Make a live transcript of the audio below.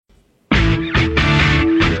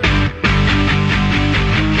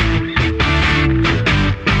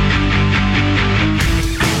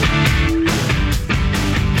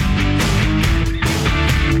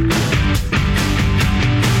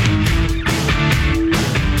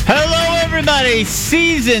a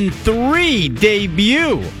Season 3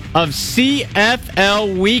 debut of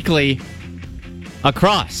CFL Weekly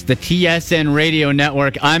across the TSN Radio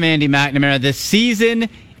Network. I'm Andy McNamara. The season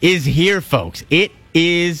is here, folks. It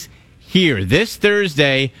is here. This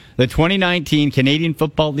Thursday, the 2019 Canadian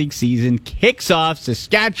Football League season kicks off.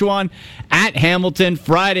 Saskatchewan at Hamilton.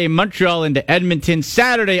 Friday, Montreal into Edmonton.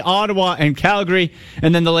 Saturday, Ottawa and Calgary.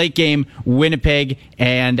 And then the late game, Winnipeg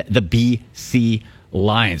and the BC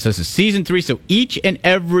Lions. So this is Season 3. So each and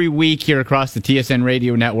every week here across the TSN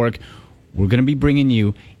Radio Network, we're going to be bringing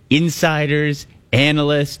you insiders,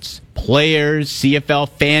 analysts, players, CFL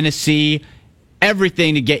fantasy,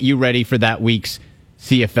 everything to get you ready for that week's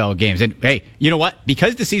CFL games. And hey, you know what?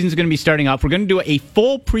 Because the season's going to be starting off, we're going to do a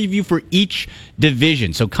full preview for each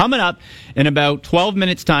division. So coming up in about 12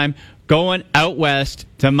 minutes time, going out west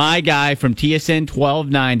to my guy from TSN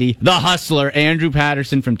 1290, the hustler, Andrew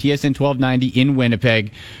Patterson from TSN 1290 in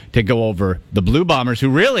Winnipeg, to go over the Blue Bombers, who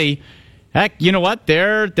really, heck, you know what?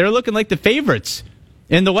 They're looking like the favorites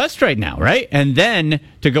in the West right now, right? And then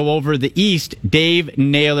to go over the East, Dave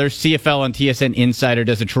Naylor, CFL on TSN Insider,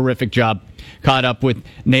 does a terrific job. Caught up with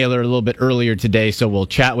Naylor a little bit earlier today, so we'll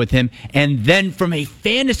chat with him. And then from a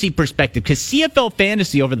fantasy perspective, because CFL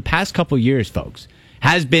fantasy over the past couple years, folks,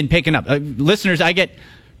 has been picking up. Listeners, I get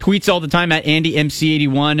tweets all the time at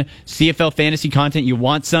AndyMC81. CFL fantasy content, you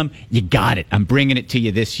want some? You got it. I'm bringing it to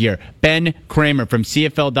you this year. Ben Kramer from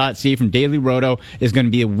CFL.ca from Daily Roto is going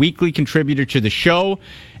to be a weekly contributor to the show.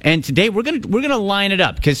 And today we're going to line it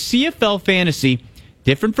up because CFL fantasy,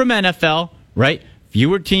 different from NFL, right?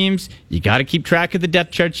 Fewer teams, you got to keep track of the depth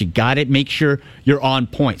charts. You got to make sure you're on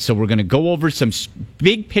point. So we're going to go over some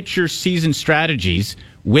big picture season strategies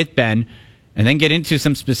with Ben and then get into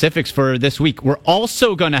some specifics for this week. We're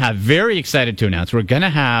also going to have, very excited to announce, we're going to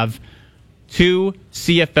have 2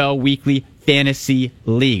 CFL weekly fantasy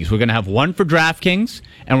leagues. We're going to have one for DraftKings,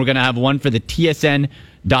 and we're going to have one for the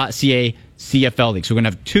TSN.ca CFL league. So we're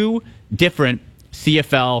going to have 2 different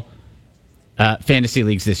CFL fantasy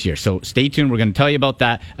leagues this year. So stay tuned. We're going to tell you about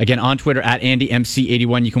that. Again, on Twitter at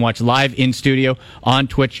AndyMC81. You can watch live in studio on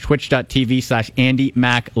Twitch,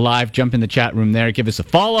 twitch.tv/AndyMacLive. Jump in the chat room there. Give us a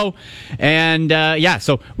follow. And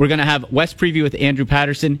so we're going to have West Preview with Andrew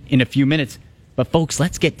Patterson in a few minutes. But folks,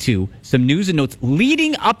 let's get to some news and notes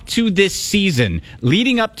leading up to this season,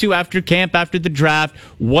 leading up to after camp, after the draft.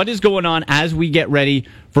 What is going on as we get ready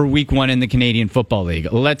for week 1 in the Canadian Football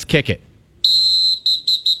League? Let's kick it.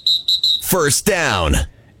 First down.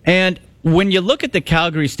 And when you look at the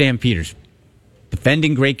Calgary Stampeders,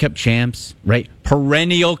 defending Grey Cup champs, right?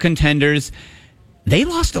 Perennial contenders, they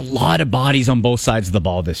lost a lot of bodies on both sides of the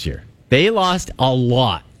ball this year. They lost a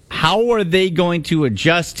lot. How are they going to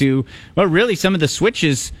adjust to, well, really some of the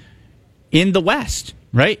switches in the West,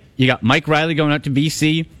 right? You got Mike Riley going out to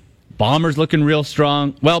BC. Bombers looking real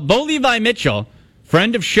strong. Well, Bo Levi Mitchell,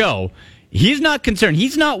 friend of show, he's not concerned.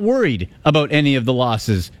 He's not worried about any of the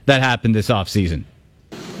losses that happened this offseason.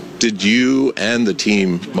 Did you and the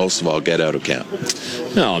team, most of all, get out of camp?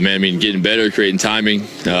 No, man, I mean, getting better, creating timing,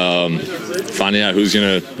 finding out who's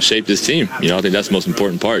going to shape this team. You know, I think that's the most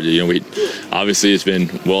important part. You know, obviously it's been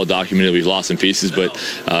well documented we've lost some pieces, but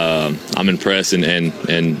I'm impressed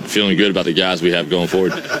and feeling good about the guys we have going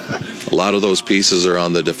forward. A lot of those pieces are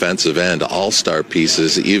on the defensive end, all-star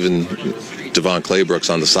pieces, even Devon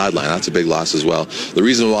Claybrooks on the sideline. That's a big loss as well. The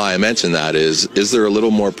reason why I mention that is there a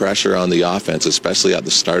little more pressure on the offense, especially at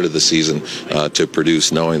the start of the season, to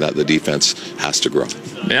produce, knowing that the defense has to grow?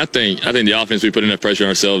 Man, I think the offense, we put enough pressure on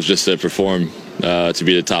ourselves just to perform, to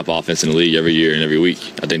be the top offense in the league every year and every week.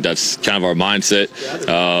 I think that's kind of our mindset.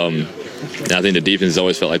 And I think the defense has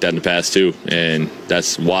always felt like that in the past too, and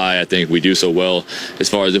that's why I think we do so well. As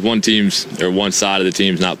far as if one side of the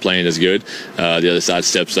team's not playing as good, the other side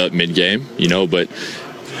steps up mid-game, you know. But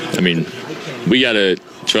I mean, we got to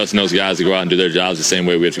trust in those guys to go out and do their jobs the same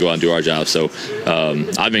way we have to go out and do our jobs. So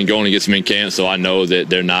I've been going against them in camp, so I know that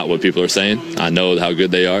they're not what people are saying. I know how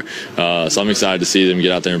good they are. So I'm excited to see them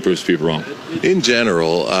get out there and prove some people wrong. In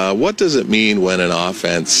general, what does it mean when an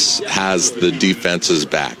offense has the defense's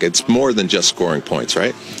back? It's more than just scoring points,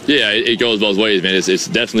 right? Yeah, it goes both ways, man. It's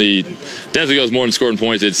definitely goes more than scoring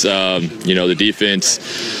points. It's the defense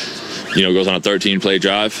goes on a 13-play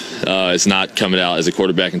drive. It's not coming out as a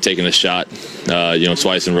quarterback and taking a shot,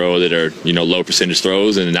 twice in a row that are, low percentage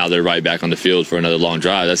throws, and now they're right back on the field for another long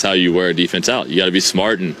drive. That's how you wear a defense out. You got to be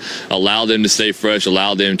smart and allow them to stay fresh,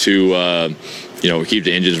 allow them to, keep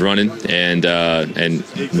the engines running and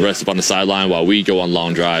rest up on the sideline while we go on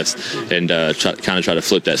long drives and try to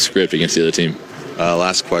flip that script against the other team.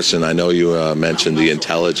 Last question. I know you mentioned the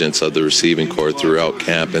intelligence of the receiving corps throughout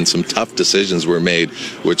camp, and some tough decisions were made,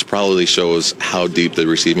 which probably shows how deep the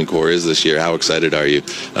receiving corps is this year. How excited are you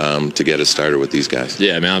to get us started with these guys?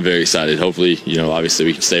 Yeah, man, I'm very excited. Hopefully, obviously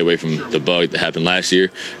we can stay away from the bug that happened last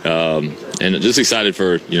year. And just excited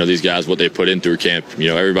for, these guys, what they put in through camp.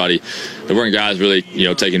 Everybody, there weren't guys really,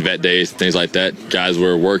 taking vet days, things like that. Guys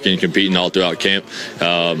were working, competing all throughout camp.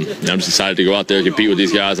 And I'm just excited to go out there, compete with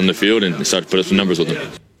these guys on the field, and start to put up some numbers with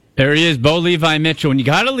them. There he is, Bo Levi Mitchell. When you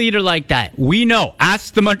got a leader like that, we know,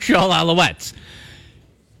 ask the Montreal Alouettes.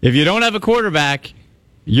 If you don't have a quarterback,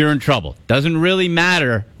 you're in trouble. Doesn't really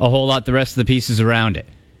matter a whole lot the rest of the pieces around it.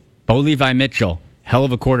 Bo Levi Mitchell, hell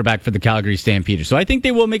of a quarterback for the Calgary Stampeders. So I think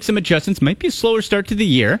they will make some adjustments. Might be a slower start to the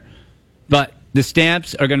year, but the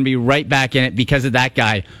Stamps are going to be right back in it because of that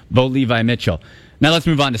guy, Bo Levi Mitchell. Now let's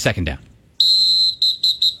move on to second down.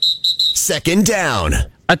 Second down.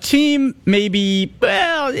 A team maybe,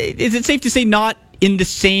 is it safe to say not in the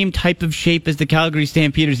same type of shape as the Calgary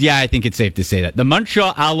Stampeders? Yeah, I think it's safe to say that. The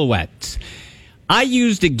Montreal Alouettes. I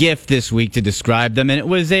used a GIF this week to describe them, and it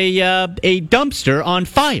was a dumpster on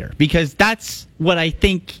fire, because that's what I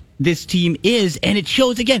think this team is, and it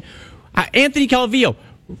shows again. Anthony Calvillo,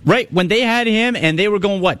 right, when they had him and they were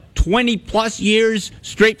going, 20-plus years,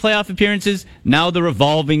 straight playoff appearances, now the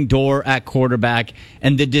revolving door at quarterback,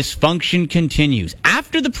 and the dysfunction continues.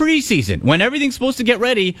 After the preseason, when everything's supposed to get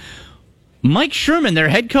ready, Mike Sherman, their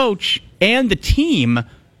head coach, and the team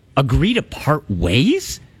agree to part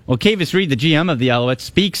ways? Well, Kavis Reed, the GM of the Alouettes,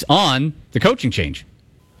 speaks on the coaching change.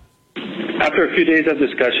 After a few days of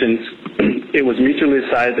discussions, it was mutually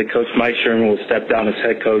decided that Coach Mike Sherman will step down as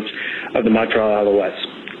head coach of the Montreal Alouettes,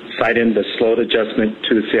 citing the slow adjustment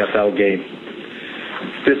to the CFL game.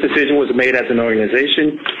 This decision was made as an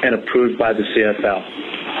organization and approved by the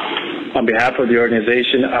CFL. On behalf of the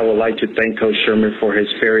organization, I would like to thank Coach Sherman for his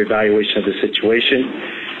fair evaluation of the situation,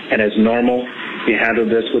 and as normal, he handled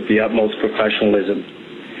this with the utmost professionalism.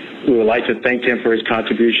 We would like to thank him for his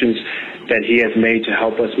contributions that he has made to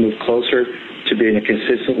help us move closer to being a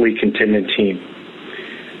consistently contending team.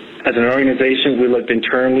 As an organization, we looked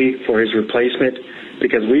internally for his replacement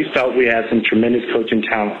because we felt we had some tremendous coaching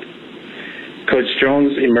talent. Coach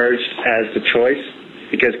Jones emerged as the choice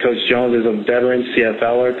because Coach Jones is a veteran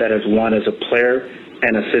CFLer that has won as a player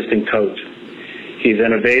and assistant coach. He's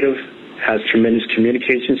innovative, has tremendous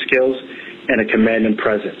communication skills, and a commanding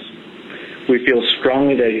presence. We feel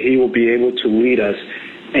strongly that he will be able to lead us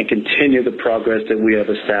and continue the progress that we have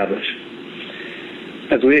established.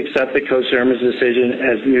 As we accepted Coach Sherman's decision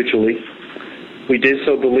as mutually, we did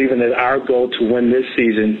so believing that our goal to win this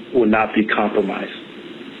season will not be compromised.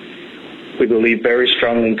 We believe very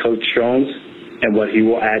strongly in Coach Jones and what he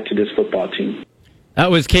will add to this football team. That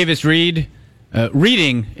was Kavis Reed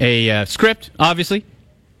reading a script, obviously,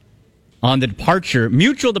 on the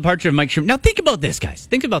mutual departure of Mike Sherman. Now think about this, guys.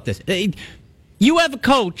 Think about this. You have a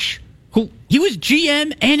coach who, he was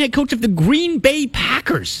GM and head coach of the Green Bay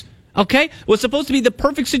Packers, okay? Was supposed to be the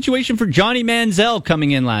perfect situation for Johnny Manziel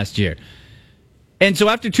coming in last year. And so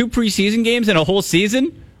after 2 preseason games and a whole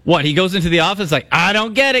season, he goes into the office like, I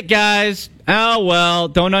don't get it, guys. Oh, well,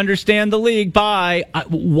 don't understand the league. Bye.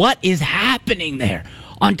 What is happening there?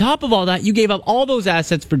 On top of all that, you gave up all those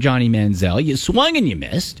assets for Johnny Manziel. You swung and you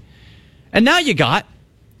missed. And now you got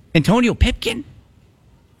Antonio Pipkin.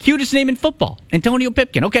 Cutest name in football, Antonio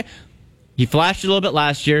Pipkin. Okay, he flashed a little bit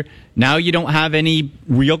last year. Now you don't have any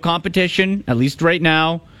real competition, at least right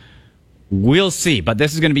now. We'll see. But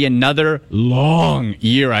this is going to be another long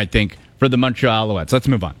year, I think, for the Montreal Alouettes. Let's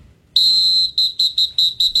move on.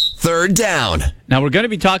 Third down. Now, we're going to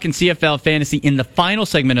be talking CFL fantasy in the final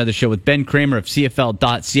segment of the show with Ben Kramer of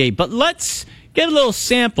CFL.ca. But let's get a little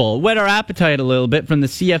sample, whet our appetite a little bit from the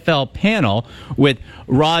CFL panel with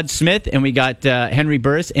Rod Smith, and we got Henry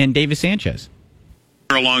Burris and Davis Sanchez.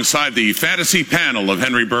 Alongside the fantasy panel of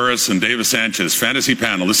Henry Burris and Davis Sanchez. Fantasy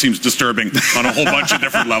panel. This seems disturbing on a whole bunch of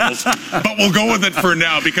different levels. But we'll go with it for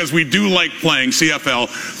now because we do like playing CFL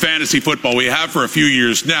fantasy football. We have for a few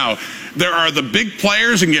years now. There are the big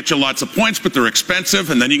players and get you lots of points, but they're expensive,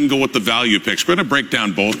 and then you can go with the value picks. We're going to break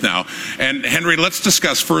down both now. And, Henry, let's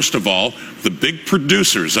discuss, first of all, the big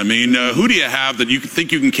producers. I mean, who do you have that you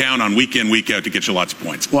think you can count on week in, week out to get you lots of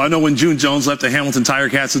points? Well, I know when June Jones left the Hamilton Tiger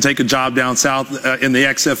Cats to take a job down south in the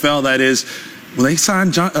XFL, that is, when they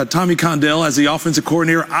signed Tommy Condell as the offensive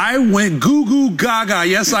coordinator, I went goo gaga.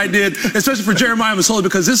 Yes, I did, especially for Jeremiah Masoli,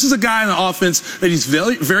 because this is a guy in the offense that he's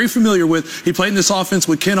very, very familiar with. He played in this offense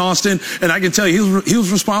with Ken Austin, and I can tell you he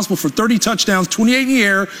was responsible for 30 touchdowns, 28 in the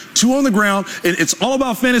air, 2 on the ground. And it's all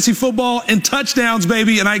about fantasy football and touchdowns,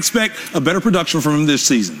 baby, and I expect a better production from him this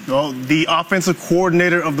season. Well, the offensive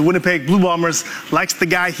coordinator of the Winnipeg Blue Bombers likes the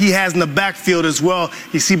guy he has in the backfield as well.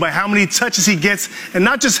 You see by how many touches he gets, and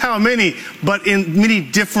not just how many, but in many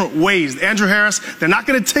different ways. Andrew Harris, they're not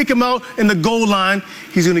going to take him out in the goal line.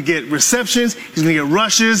 He's going to get receptions. He's going to get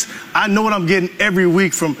rushes. I know what I'm getting every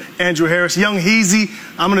week from Andrew Harris. Young Hazy,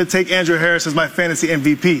 I'm going to take Andrew Harris as my fantasy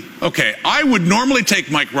MVP. Okay, I would normally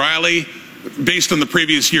take Mike Riley based on the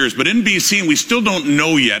previous years, but in BC, and we still don't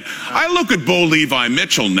know yet. I look at Bo Levi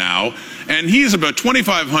Mitchell now, and he is about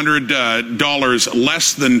 $2,500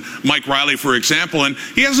 less than Mike Riley, for example, and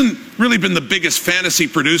he hasn't really been the biggest fantasy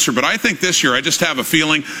producer, but I think this year, I just have a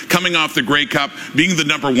feeling, coming off the Grey Cup, being the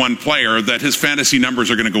 #1 player, that his fantasy numbers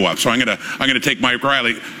are going to go up. So I'm going to take Mike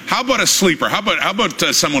Riley. How about a sleeper? How about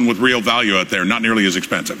someone with real value out there, not nearly as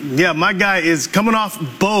expensive? Yeah, my guy is coming off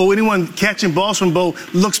Bo. Anyone catching balls from Bo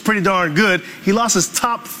looks pretty darn good. He lost his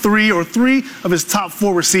top 3 or 3 of his top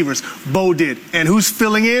 4 receivers. Bo did. And who's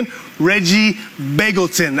filling in? Reggie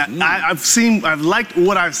Begelton. I've liked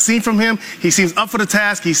what I've seen from him. He seems up for the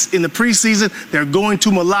task. He's in the preseason. They're going to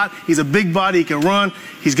him a lot. He's a big body. He can run.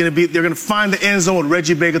 They're going to find the end zone with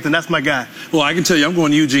Reggie Begelton. That's my guy. Well, I can tell you, I'm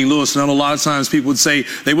going Eugene Lewis. And I know a lot of times people would say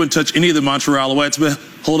they wouldn't touch any of the Montreal Alouettes, but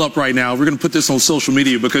hold up right now. We're going to put this on social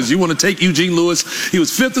media because you want to take Eugene Lewis. He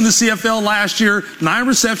was 5th in the CFL last year, 9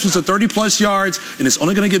 receptions of 30-plus yards, and it's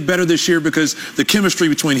only going to get better this year because the chemistry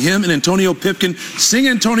between him and Antonio Pipkin. Seeing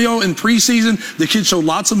Antonio in preseason, the kid showed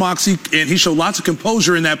lots of moxie, and he showed lots of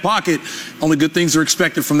composure in that pocket. Only good things are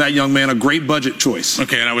expected from that young man. A great budget choice.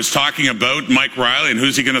 Okay, and I was talking about Mike Riley and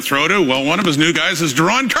who's he going to throw to? Well, one of his new guys is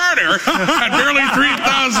Daron Carter at barely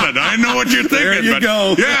 3,000. I know what you're thinking. There you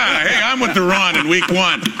go. Yeah, hey, I'm with Daron in week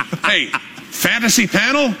 1. Hey, fantasy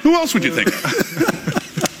panel? Who else would you think of?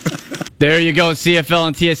 There you go, CFL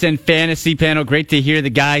and TSN fantasy panel. Great to hear the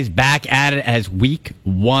guys back at it as week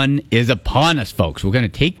 1 is upon us, folks. We're going to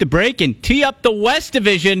take the break and tee up the West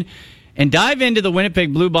Division and dive into the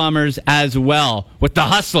Winnipeg Blue Bombers as well with the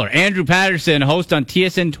hustler, Andrew Patterson, host on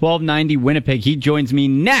TSN 1290 Winnipeg. He joins me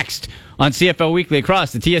next on CFL Weekly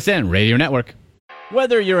across the TSN Radio Network.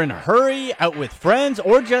 Whether you're in a hurry, out with friends,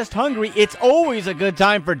 or just hungry, it's always a good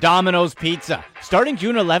time for Domino's Pizza. Starting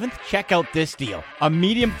June 11th, check out this deal. A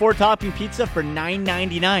medium 4-topping pizza for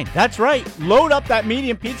 $9.99. That's right. Load up that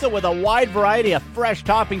medium pizza with a wide variety of fresh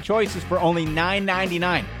topping choices for only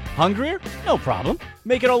 $9.99. Hungrier? No problem.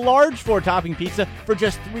 Make it a large 4-topping pizza for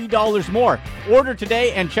just $3 more. Order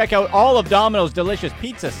today and check out all of Domino's delicious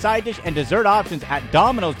pizza, side dish, and dessert options at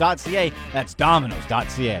Domino's.ca. That's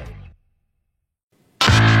Domino's.ca.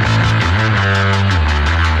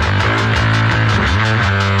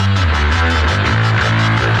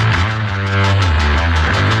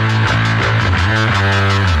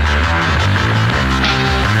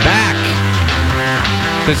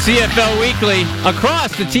 The CFL Weekly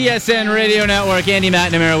across the TSN Radio Network. Andy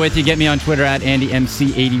McNamara with you. Get me on Twitter at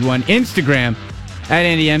AndyMC81, Instagram at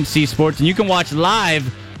AndyMC Sports, and you can watch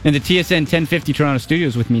live in the TSN 1050 Toronto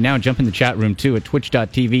studios with me now. Jump in the chat room too at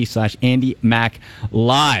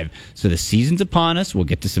twitch.tv/AndyMacLive. So the season's upon us. We'll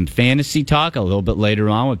get to some fantasy talk a little bit later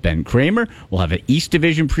on with Ben Kramer. We'll have an East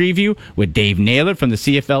Division preview with Dave Naylor from the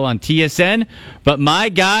CFL on TSN. But my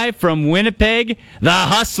guy from Winnipeg, the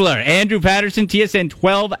hustler, Andrew Patterson, TSN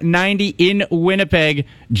 1290 in Winnipeg,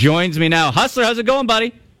 joins me now. Hustler, how's it going,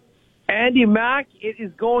 buddy? Andy Mac, it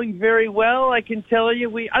is going very well. I can tell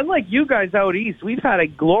you, unlike you guys out east, we've had a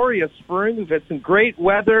glorious spring. We've had some great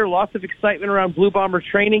weather, lots of excitement around Blue Bombers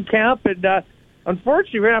training camp, and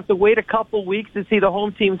unfortunately, we're going to have to wait a couple weeks to see the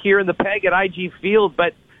home team here in the Peg at IG Field,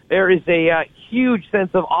 but there is a huge sense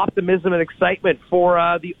of optimism and excitement for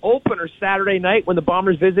the opener Saturday night when the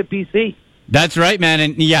Bombers visit BC. That's right, man,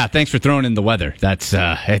 and yeah, thanks for throwing in the weather. That's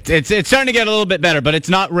it's starting to get a little bit better, but it's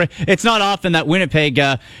not often that Winnipeg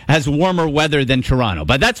has warmer weather than Toronto.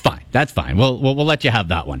 But that's fine. That's fine. We'll let you have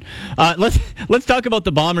that one. Let's talk about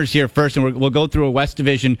the Bombers here first, and we'll go through a West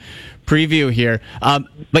Division preview here.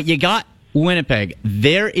 But you got Winnipeg,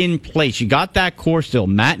 they're in place. You got that core still.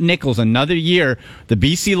 Matt Nichols, another year. The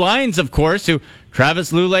BC Lions, of course, who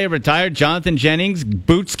Travis Lulay retired, Jonathan Jennings,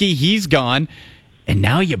 Bootsky, he's gone. And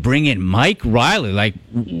now you bring in Mike Riley. Like,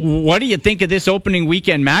 what do you think of this opening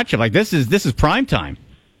weekend matchup? Like, this is prime time.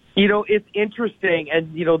 You know, it's interesting,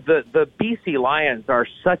 and, you know, the BC Lions are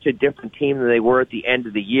such a different team than they were at the end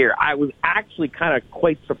of the year. I was actually kind of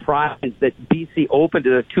quite surprised that BC opened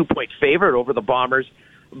as a 2-point favorite over the Bombers.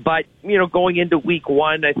 But, you know, going into week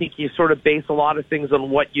one, I think you sort of base a lot of things on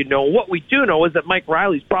what you know. What we do know is that Mike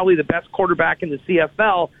Riley's probably the best quarterback in the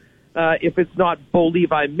CFL, if it's not Bo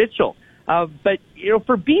Levi Mitchell. But, you know,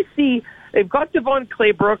 for BC, they've got Devon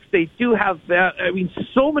Claybrooks. They do have,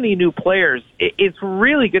 so many new players. It's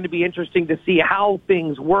really going to be interesting to see how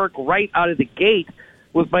things work right out of the gate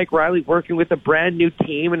with Mike Riley working with a brand new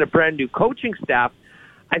team and a brand new coaching staff.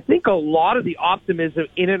 I think a lot of the optimism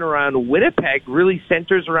in and around Winnipeg really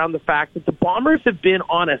centers around the fact that the Bombers have been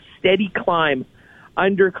on a steady climb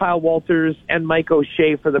under Kyle Walters and Mike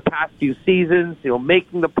O'Shea for the past few seasons, you know,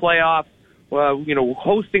 making the playoffs,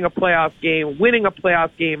 hosting a playoff game, winning a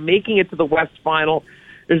playoff game, making it to the West Final.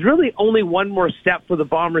 There's really only one more step for the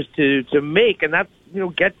Bombers to make, and that's, you know,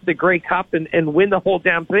 get to the Grey Cup and win the whole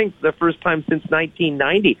damn thing for the first time since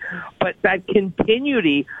 1990. But that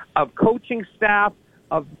continuity of coaching staff,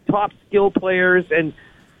 of top skill players, and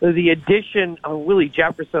the addition of Willie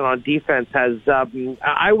Jefferson on defense has,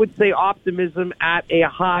 I would say, optimism at a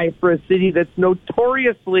high for a city that's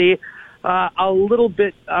notoriously a little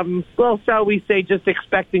bit, shall we say, just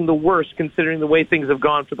expecting the worst, considering the way things have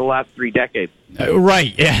gone for the last 3 decades.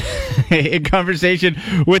 Right, yeah. In conversation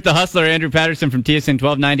with the hustler, Andrew Patterson from TSN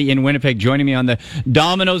 1290 in Winnipeg, joining me on the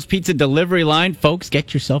Domino's Pizza delivery line. Folks,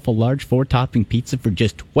 get yourself a large 4-topping pizza for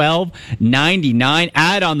just $12.99.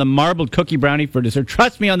 Add on the marbled cookie brownie for dessert.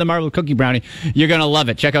 Trust me on the marbled cookie brownie. You're going to love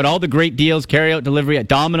it. Check out all the great deals, carry-out delivery at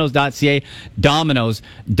Domino's.ca,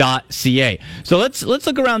 Domino's.ca. So let's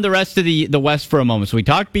look around the rest of the West for a moment. So we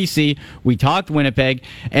talked BC, we talked Winnipeg,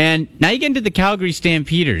 and now you get into the Calgary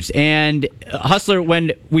Stampeders. And Hustler,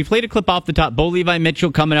 when we played a clip off the top, Bo Levi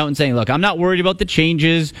Mitchell coming out and saying, look, I'm not worried about the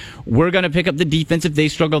changes. We're going to pick up the defense if they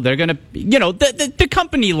struggle. They're going to, the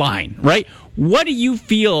company line, right? What do you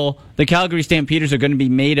feel the Calgary Stampeders are going to be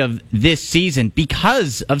made of this season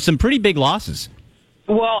because of some pretty big losses?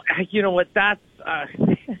 Well, you know what, that's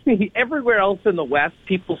everywhere else in the West,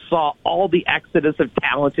 people saw all the exodus of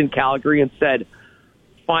talent in Calgary and said,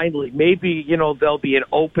 finally, maybe, there'll be an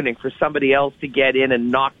opening for somebody else to get in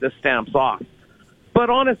and knock the Stamps off. But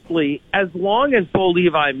honestly, as long as Bo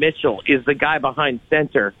Levi Mitchell is the guy behind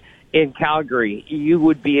center in Calgary, you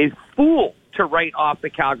would be a fool to write off the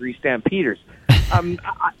Calgary Stampeders.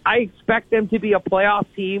 I expect them to be a playoff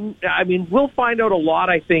team. I mean, we'll find out a lot,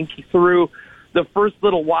 I think, through the first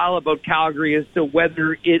little while about Calgary as to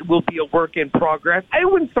whether it will be a work in progress. It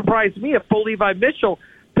wouldn't surprise me if Bo Levi Mitchell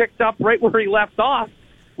picked up right where he left off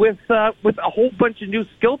with a whole bunch of new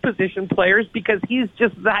skill position players because he's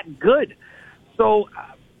just that good. So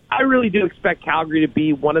I really do expect Calgary to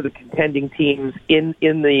be one of the contending teams in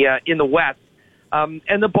the West.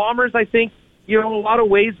 And the Bombers, I think, in a lot of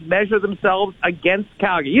ways measure themselves against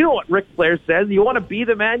Calgary. You know what Ric Flair says? You want to be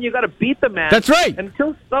the man, you got to beat the man. That's right.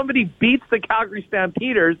 Until somebody beats the Calgary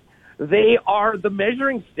Stampeders, they are the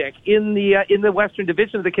measuring stick in the Western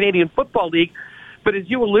Division of the Canadian Football League. But as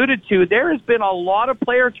you alluded to, there has been a lot of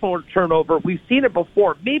player turnover. We've seen it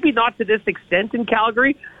before. Maybe not to this extent in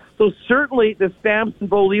Calgary. So certainly the Stamps and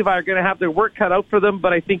Bo Levi are going to have their work cut out for them,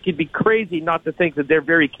 but I think you'd be crazy not to think that they're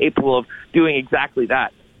very capable of doing exactly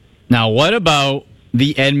that. Now, what about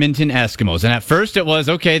the Edmonton Eskimos? And at first it was,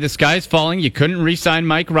 okay, the sky's falling. You couldn't re-sign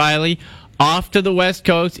Mike Riley. Off to the West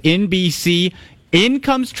Coast in BC. In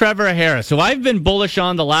comes Trevor Harris. So I've been bullish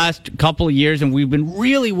on the last couple of years, and we've been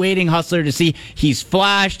really waiting, Hustler, to see he's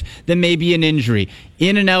flashed, then maybe an injury.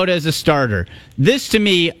 In and out as a starter. This, to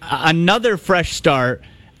me, another fresh start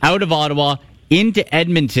out of Ottawa into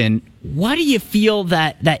Edmonton. What do you feel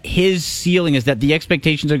that his ceiling is, that the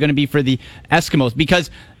expectations are going to be for the Eskimos? Because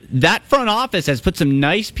that front office has put some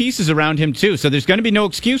nice pieces around him, too, so there's going to be no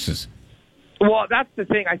excuses. Well, that's the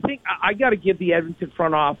thing. I think I got to give the Edmonton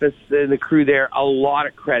front office and the crew there a lot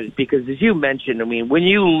of credit because, as you mentioned, I mean, when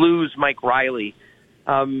you lose Mike Riley,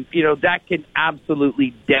 that can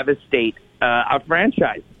absolutely devastate a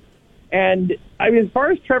franchise. And, I mean, as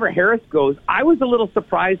far as Trevor Harris goes, I was a little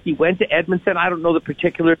surprised he went to Edmonton. I don't know the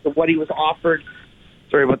particulars of what he was offered.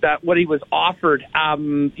 Sorry about that. What he was offered,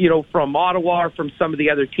 from Ottawa or from some of the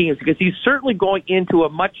other teams, because he's certainly going into a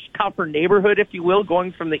much tougher neighborhood, if you will,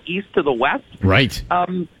 going from the east to the west. Right.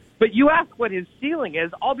 But you ask what his ceiling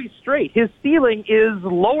is. I'll be straight. His ceiling is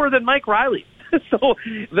lower than Mike Riley. So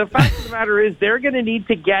the fact of the matter is they're going to need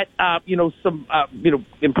to get,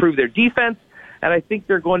 improve their defense. And I think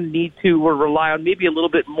they're going to need to rely on maybe a little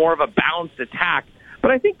bit more of a balanced attack.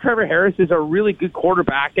 But I think Trevor Harris is a really good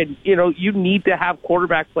quarterback, and, you need to have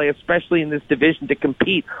quarterback play, especially in this division, to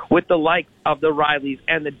compete with the likes of the Rileys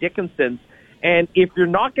and the Dickinsons. And if you're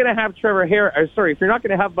not going to have if you're not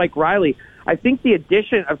going to have Mike Riley, I think the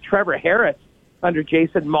addition of Trevor Harris under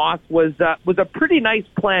Jason Moss was a pretty nice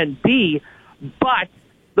plan B, but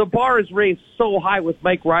the bar is raised so high with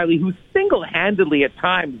Mike Riley, who single-handedly at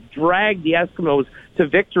times dragged the Eskimos to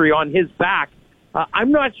victory on his back.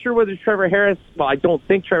 I'm not sure whether I don't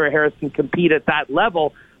think Trevor Harris can compete at that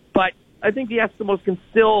level, but I think the Eskimos can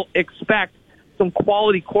still expect some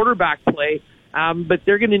quality quarterback play. But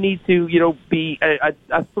they're going to need to, be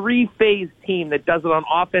a three-phase team that does it on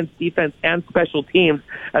offense, defense, and special teams,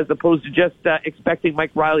 as opposed to just expecting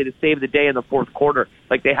Mike Riley to save the day in the fourth quarter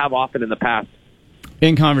like they have often in the past.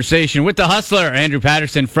 In conversation with the Hustler, Andrew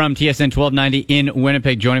Patterson from TSN 1290 in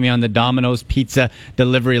Winnipeg, joining me on the Domino's Pizza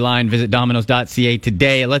delivery line. Visit Domino's.ca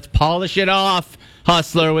today. Let's polish it off,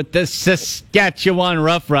 Hustler, with the Saskatchewan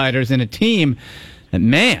Roughriders and a team that,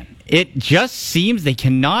 man, it just seems they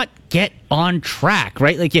cannot get on track,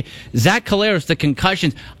 right? Like Zach Collaros, the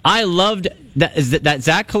concussions. I loved that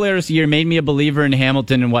Zach Collaros year made me a believer in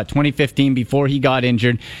Hamilton in 2015 before he got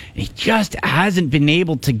injured. He just hasn't been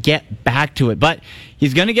able to get back to it, but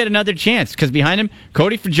he's going to get another chance because behind him,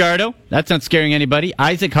 Cody Fajardo. That's not scaring anybody.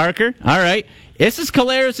 Isaac Harker. All right. This is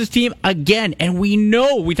Collaros' team again, and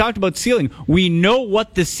we talked about ceiling. We know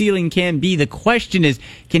what the ceiling can be. The question is,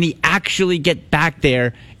 can he actually get back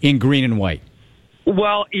there in green and white?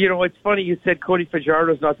 Well, it's funny you said Cody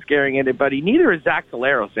Fajardo's not scaring anybody. Neither is Zach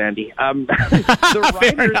Collaros, Andy.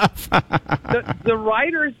 The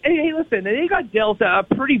Riders, hey, listen, they got dealt a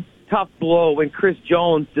pretty tough blow when Chris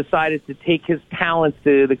Jones decided to take his talents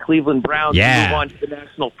to the Cleveland Browns and move on to the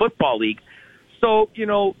National Football League. So,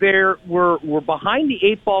 we're behind the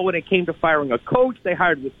eight ball when it came to firing a coach. They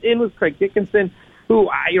hired within with Craig Dickinson, who,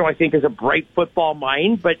 I think is a bright football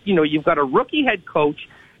mind. But, you've got a rookie head coach,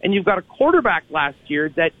 and you've got a quarterback last year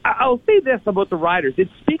that, I'll say this about the Riders, it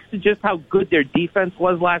speaks to just how good their defense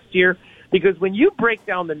was last year, because when you break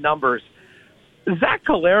down the numbers, Zach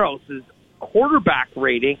Collaros' quarterback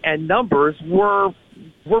rating and numbers were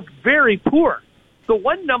very poor. The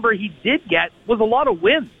one number he did get was a lot of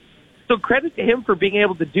wins. So credit to him for being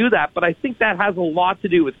able to do that, but I think that has a lot to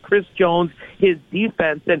do with Chris Jones, his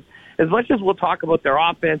defense, and as much as we'll talk about their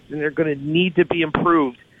offense and they're going to need to be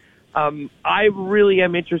improved, I really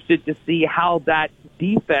am interested to see how that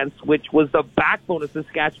defense, which was the backbone of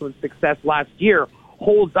Saskatchewan's success last year,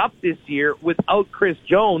 holds up this year without Chris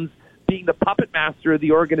Jones being the puppet master of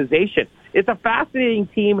the organization. It's a fascinating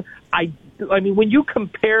team. I mean, when you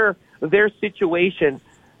compare their situation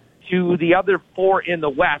to the other four in the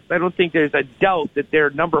West, I don't think there's a doubt that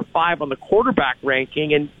they're number 5 on the quarterback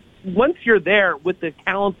ranking. And once you're there with the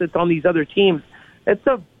talent that's on these other teams, it's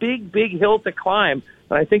a big, big hill to climb.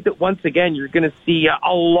 And I think that once again, you're going to see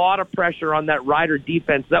a lot of pressure on that Rider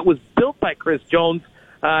defense that was built by Chris Jones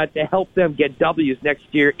to help them get W's next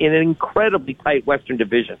year in an incredibly tight Western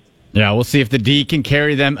Division. Yeah, we'll see if the D can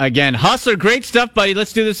carry them again. Hustler, great stuff, buddy.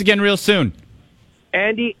 Let's do this again real soon.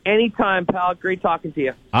 Andy, anytime, pal. Great talking to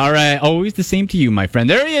you. All right. Always the same to you, my friend.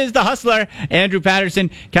 There he is, the Hustler, Andrew Patterson.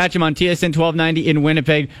 Catch him on TSN 1290 in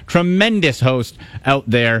Winnipeg. Tremendous host out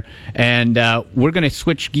there. And we're going to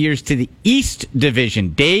switch gears to the East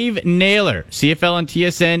Division. Dave Naylor, CFL and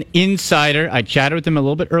TSN insider. I chatted with him a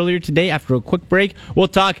little bit earlier today after a quick break. We'll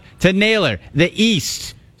talk to Naylor, the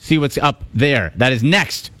East. See what's up there. That is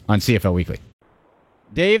next on CFL Weekly.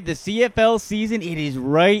 Dave, the CFL season, it is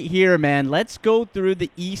right here, man. Let's go through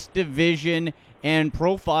the East Division and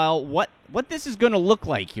profile what this is going to look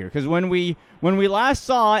like here. Because when we last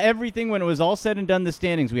saw everything, when it was all said and done, the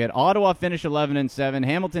standings, we had Ottawa finish 11-7,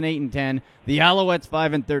 Hamilton 8-10, the Alouettes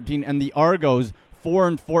 5-13, and the Argos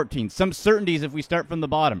 4-14. Some certainties if we start from the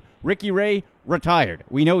bottom. Ricky Ray retired.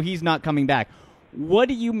 We know he's not coming back. What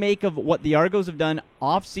do you make of what the Argos have done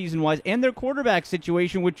off-season-wise and their quarterback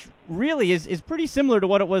situation, which really is pretty similar to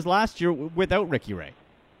what it was last year without Ricky Ray?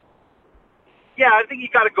 Yeah, I think you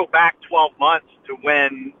got to go back 12 months to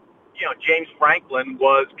when, James Franklin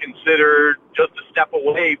was considered just a step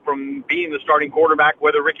away from being the starting quarterback,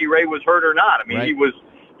 whether Ricky Ray was hurt or not. I mean, right.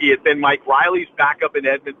 He had been Mike Riley's backup in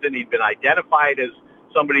Edmonton. He'd been identified as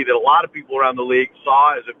somebody that a lot of people around the league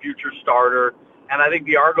saw as a future starter. And I think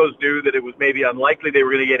the Argos knew that it was maybe unlikely they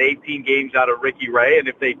were going to get 18 games out of Ricky Ray. And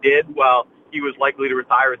if they did, well, he was likely to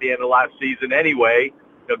retire at the end of last season anyway,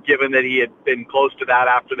 given that he had been close to that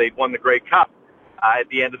after they'd won the Grey Cup at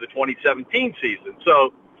the end of the 2017 season.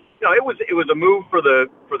 So, it was a move for the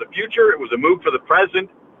future. It was a move for the present.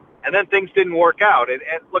 And then things didn't work out. And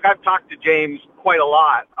look, I've talked to James quite a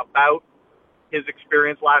lot about his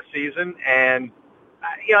experience last season, and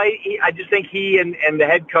I just think he and the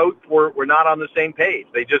head coach were not on the same page.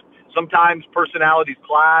 They just sometimes personalities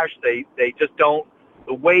clash. They just don't.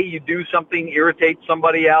 The way you do something irritates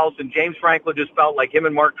somebody else, and James Franklin just felt like him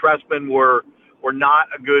and Mark Trestman were not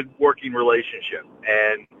a good working relationship,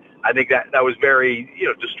 and I think that was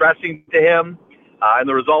very distressing to him. And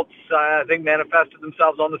the results, I think, manifested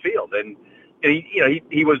themselves on the field. And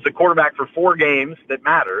he was the quarterback for 4 games that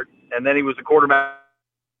mattered, and then he was the quarterback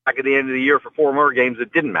at the end of the year for 4 more games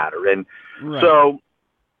that didn't matter. And so,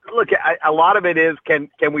 look, a lot of it is can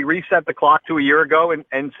we reset the clock to a year ago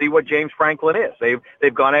and see what James Franklin is?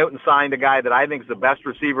 They've gone out and signed a guy that I think is the best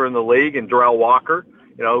receiver in the league, and Darrell Walker,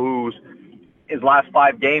 who's his last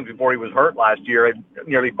 5 games before he was hurt last year had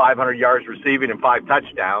nearly 500 yards receiving and 5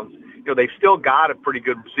 touchdowns. They've still got a pretty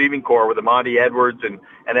good receiving core with Amante Edwards and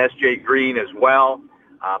S.J. Green as well.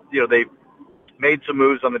 They've made some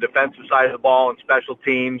moves on the defensive side of the ball and special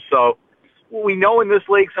teams. So we know in this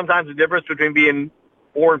league sometimes the difference between being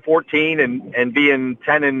 4-14 and being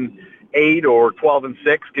 10-8 or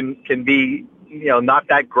 12-6 can be not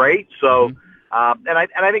that great. So and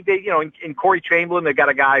I think they in Corey Chamberlain they've got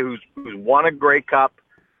a guy who's won a Grey Cup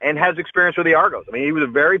and has experience with the Argos. I mean, he was a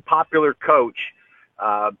very popular coach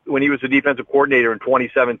when he was the defensive coordinator in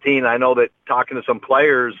 2017. I know that talking to some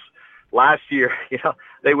players last year,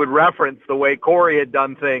 they would reference the way Corey had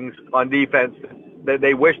done things on defense that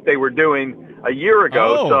they wished they were doing a year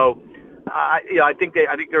ago. Oh. So, I think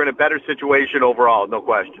they're in a better situation overall, no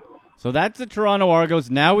question. So that's the Toronto Argos.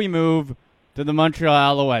 Now we move to the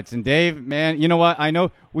Montreal Alouettes. And Dave, man, you know what? I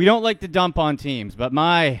know we don't like to dump on teams, but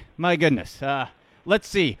my goodness, let's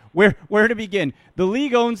see where to begin. The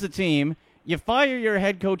league owns the team. You fire your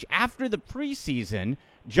head coach after the preseason.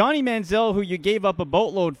 Johnny Manziel, who you gave up a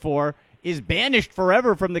boatload for, is banished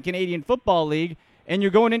forever from the Canadian Football League, and you're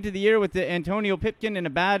going into the year with the Antonio Pipkin and a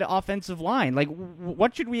bad offensive line. Like,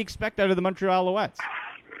 what should we expect out of the Montreal Alouettes?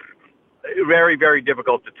 Very, very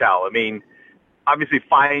difficult to tell. I mean, obviously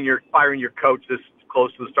firing your coach this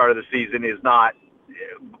close to the start of the season is not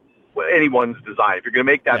anyone's design. If you're going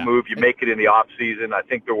to make that move, you make it in the off season. I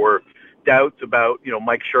think there were doubts about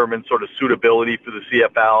Mike Sherman's sort of suitability for the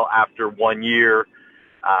CFL after 1 year.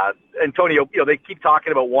 Antonio, they keep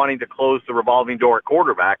talking about wanting to close the revolving door at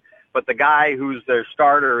quarterback, but the guy who's their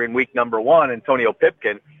starter in week number 1, Antonio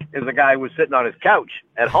Pipkin, is the guy who was sitting on his couch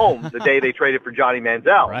at home the day they traded for Johnny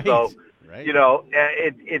Manziel. Right. So,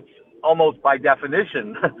 it's almost by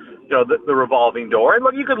definition, the revolving door. And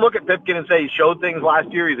look, you could look at Pipkin and say he showed things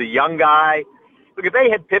last year. He's a young guy. Look, if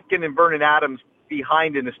they had Pipkin and Vernon Adams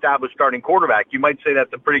behind an established starting quarterback, you might say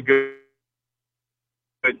that's a pretty good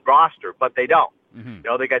roster, but they don't.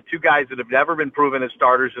 Mm-hmm. They got 2 guys that have never been proven as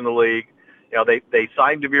starters in the league. They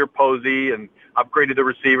signed Devere Posey and upgraded the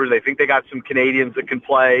receivers. They think they got some Canadians that can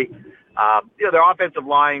play. Their offensive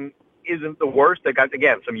line isn't the worst. They got,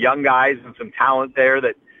 again, some young guys and some talent there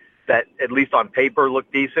that at least on paper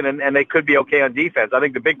look decent, and they could be okay on defense. I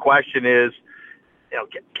think the big question is,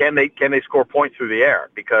 can they score points through the air?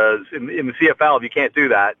 Because in the CFL, if you can't do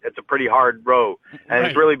that, it's a pretty hard row. And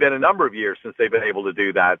It's really been a number of years since they've been able to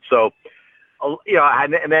do that. So,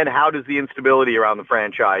 and then how does the instability around the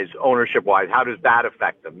franchise, ownership-wise, how does that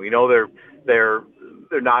affect them? We know they're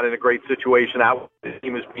not in a great situation. That the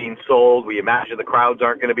team is being sold. We imagine the crowds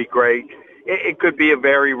aren't going to be great. It could be a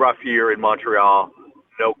very rough year in Montreal,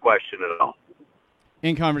 no question at all.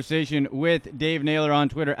 In conversation with Dave Naylor on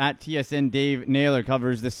Twitter at TSN. Dave Naylor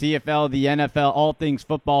covers the CFL, the NFL, all things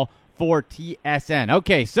football for TSN.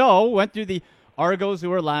 Okay, so went through the Argos, who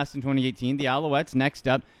were last in 2018, the Alouettes next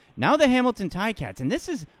up. Now the Hamilton Ticats, and this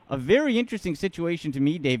is a very interesting situation to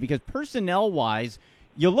me, Dave, because personnel-wise,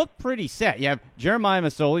 you look pretty set. You have Jeremiah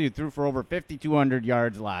Masoli, who threw for over 5,200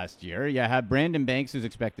 yards last year. You have Brandon Banks, who's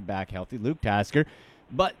expected back healthy, Luke Tasker.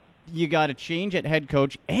 But you got a change at head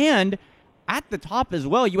coach, and at the top as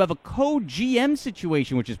well, you have a co-GM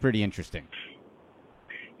situation, which is pretty interesting.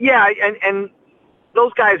 Yeah, and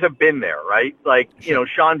those guys have been there, right? Like,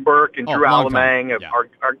 Sean Burke and Drew Alamang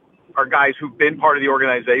are guys who've been part of the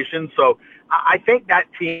organization. So I think that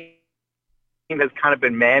team has kind of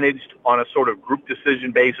been managed on a sort of group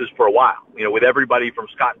decision basis for a while, with everybody from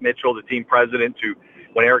Scott Mitchell, the team president, to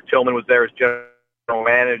when Eric Tillman was there as general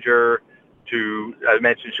manager, to, I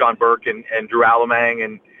mentioned Sean Burke and Drew Alamang.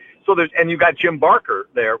 And so and you've got Jim Barker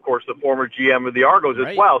there, of course, the former GM of the Argos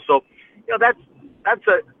as well. So, that's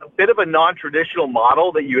a bit of a non-traditional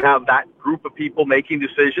model that you have that group of people making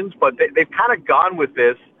decisions, but they've kind of gone with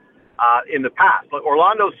this in the past. But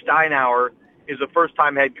Orlando Steinauer is a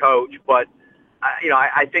first-time head coach, but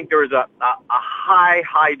I think there is a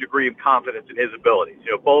high degree of confidence in his abilities,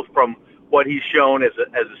 both from what he's shown as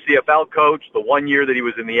a CFL coach. The 1 year that he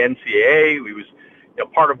was in the NCAA, he was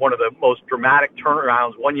part of one of the most dramatic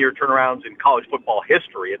one-year turnarounds in college football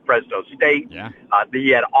history at Fresno State. Yeah. He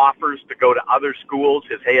had offers to go to other schools.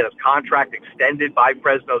 He had his contract extended by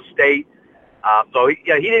Fresno State. So he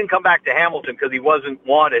didn't come back to Hamilton because he wasn't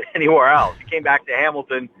wanted anywhere else. He came back to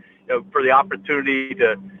Hamilton for the opportunity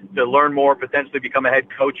to learn more, potentially become a head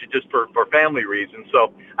coach, just for family reasons.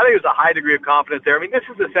 So I think there's a high degree of confidence there. I mean, this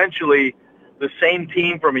is essentially the same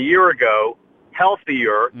team from a year ago,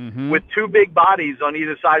 healthier, with two big bodies on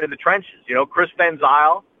either side of the trenches. Chris Van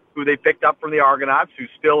Zyl, who they picked up from the Argonauts, who's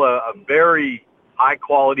still a very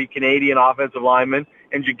high-quality Canadian offensive lineman,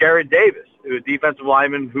 and Ja'Garrett Davis, who is a defensive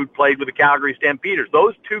lineman who played with the Calgary Stampeders.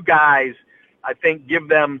 Those two guys, I think, give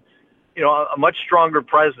them a much stronger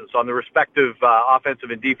presence on the respective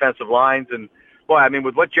offensive and defensive lines. And, boy, I mean,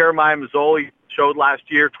 with what Jeremiah Masoli showed last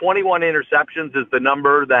year, 21 interceptions is the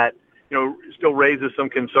number that, still raises some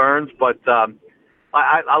concerns. But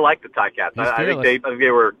I like the Ticats. I think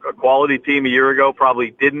they were a quality team a year ago,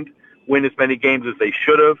 probably didn't win as many games as they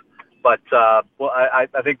should have. But, I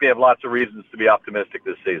think they have lots of reasons to be optimistic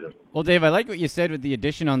this season. Well, Dave, I like what you said with the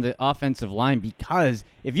addition on the offensive line, because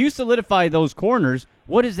if you solidify those corners,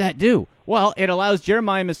 what does that do? Well, it allows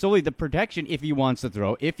Jeremiah Masoli the protection if he wants to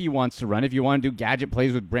throw, if he wants to run, if you want to do gadget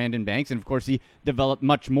plays with Brandon Banks. And, of course, he developed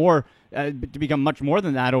much more, to become much more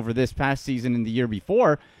than that over this past season and the year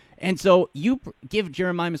before. And so you give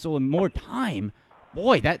Jeremiah Masoli more time.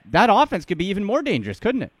 Boy, that offense could be even more dangerous,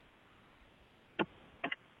 couldn't it?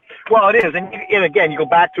 Well, it is. And again, you go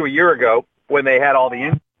back to a year ago when they had all the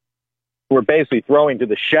injuries. We're basically throwing to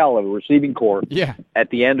the shell of a receiving corps at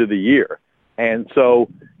the end of the year. And so,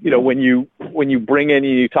 when you bring in,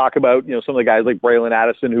 you talk about, some of the guys like Braylon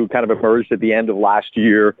Addison, who kind of emerged at the end of last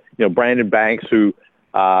year, Brandon Banks, who,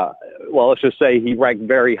 let's just say he ranked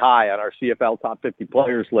very high on our CFL top 50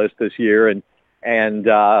 players list this year. And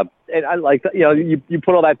I like that, you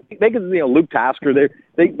put all that, they can, Luke Tasker,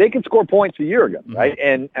 they can score points a year ago, right?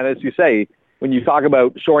 And as you say, when you talk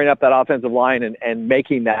about shoring up that offensive line and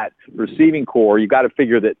making that receiving core, you got to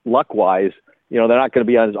figure that luck-wise, they're not going to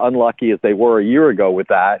be as unlucky as they were a year ago with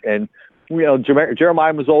that. And,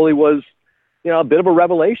 Jeremiah Masoli was, a bit of a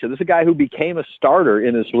revelation. This is a guy who became a starter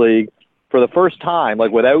in this league for the first time,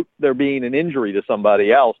 like without there being an injury to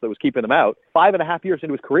somebody else that was keeping him out, 5.5 years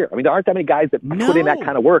into his career. I mean, there aren't that many guys that put in that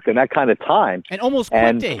kind of work and that kind of time. And almost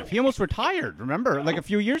quit, Dave. He almost retired, remember, like a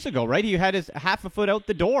few years ago, right? He had his half a foot out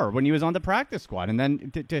the door when he was on the practice squad. And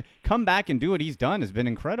then to come back and do what he's done has been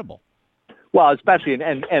incredible. Well, especially,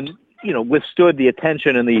 and withstood the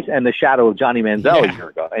attention and the shadow of Johnny Manziel a year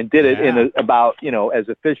ago, and did it in about, as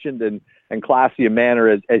efficient and classy a manner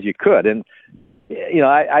as you could. And,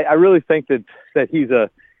 I really think that he's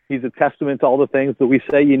a testament to all the things that we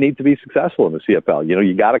say you need to be successful in the CFL.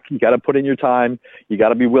 You got to put in your time. You got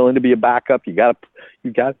to be willing to be a backup. You got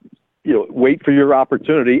wait for your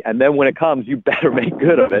opportunity, and then when it comes, you better make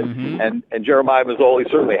good of it. And Jeremiah Masoli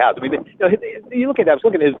certainly has. I mean, you look at that. I was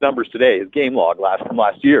looking at his numbers today, his game log from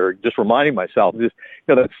last year, just reminding myself,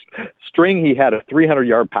 that string he had of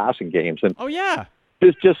 300-yard passing games, and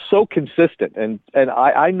is just so consistent. And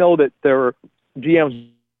I know that there are GMs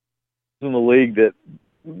in the league that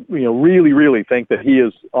really, really think that he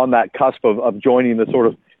is on that cusp of joining the sort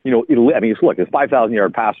of I mean, look, he's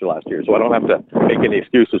 5,000-yard passer last year, so I don't have to make any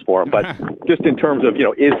excuses for him. But just in terms of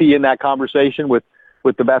is he in that conversation with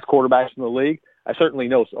the best quarterbacks in the league? I certainly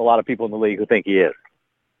know a lot of people in the league who think he is.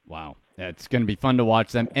 Wow, it's going to be fun to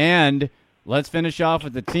watch them. And let's finish off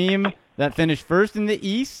with the team that finished first in the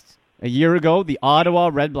East a year ago, the Ottawa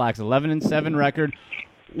Redblacks, 11-7 record.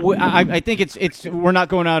 I think it's we're not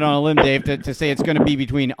going out on a limb, Dave, to say it's going to be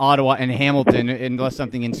between Ottawa and Hamilton unless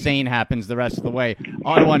something insane happens the rest of the way.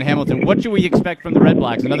 Ottawa and Hamilton. What should we expect from the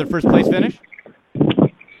Redblacks? Another first-place finish?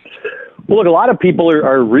 Well, look, a lot of people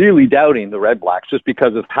are really doubting the Redblacks just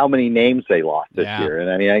because of how many names they lost this year. And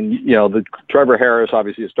I mean, the Trevor Harris,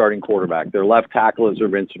 obviously a starting quarterback. Their left tackle is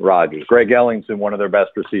Vincent Rogers. Greg Ellingson, one of their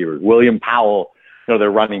best receivers. William Powell, their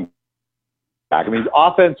running back. I mean,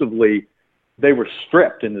 offensively, they were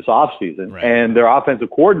stripped in this offseason, and their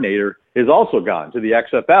offensive coordinator is also gone to the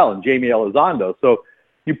XFL, and Jamie Elizondo. So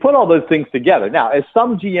you put all those things together. Now, as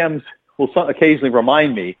some GMs will occasionally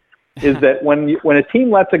remind me, is that when a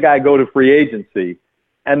team lets a guy go to free agency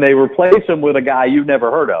and they replace him with a guy you've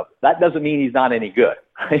never heard of, that doesn't mean he's not any good.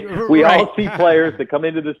 We all see players that come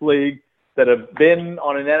into this league that have been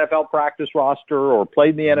on an NFL practice roster or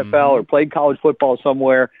played in the NFL or played college football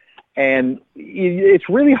somewhere, and it's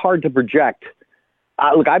really hard to project.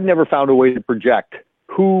 Look, I've never found a way to project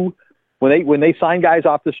who when they sign guys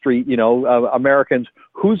off the street, Americans,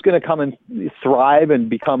 who's going to come and thrive and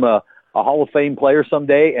become a Hall of Fame player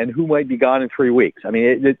someday, and who might be gone in 3 weeks? I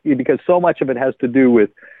mean, because so much of it has to do with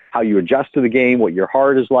how you adjust to the game, what your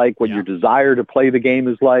heart is like, what your desire to play the game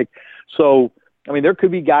is like. So, I mean, there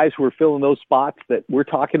could be guys who are filling those spots that we're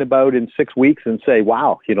talking about in 6 weeks and say,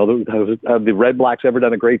 wow, have the Red Blacks ever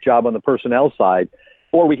done a great job on the personnel side?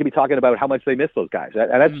 Or we could be talking about how much they miss those guys.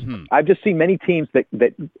 And that's, I've just seen many teams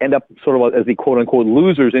that end up sort of as the quote-unquote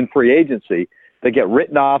losers in free agency that get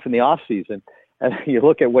written off in the off season. And you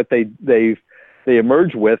look at what they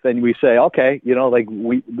emerge with, and we say, okay,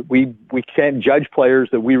 we can't judge players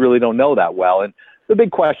that we really don't know that well. And the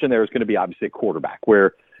big question there is going to be obviously a quarterback,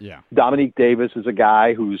 where Dominique Davis is a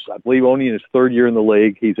guy who's, I believe, only in his third year in the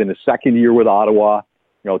league. He's in his second year with Ottawa,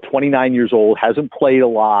 29 years old, hasn't played a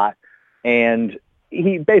lot. And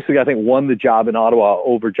he basically, I think, won the job in Ottawa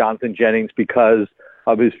over Jonathan Jennings because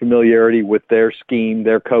of his familiarity with their scheme,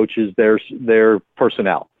 their coaches, their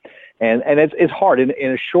personnel. And it's hard. In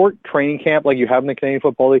a short training camp like you have in the Canadian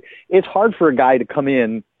Football League, it's hard for a guy to come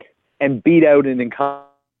in and beat out an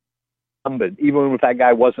incumbent, even if that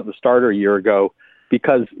guy wasn't the starter a year ago,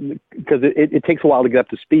 because it takes a while to get up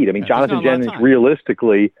to speed. I mean, Jonathan Jennings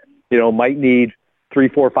realistically, might need 3,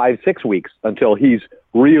 4, 5, 6 weeks until he's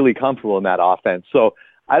really comfortable in that offense. So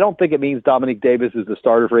I don't think it means Dominique Davis is the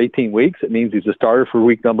starter for 18 weeks. It means he's a starter for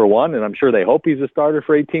week number 1, and I'm sure they hope he's a starter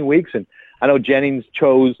for 18 weeks. And I know Jennings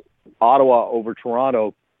chose Ottawa over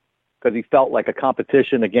Toronto because he felt like a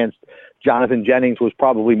competition against Jonathan Jennings was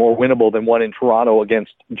probably more winnable than one in Toronto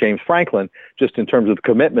against James Franklin, just in terms of the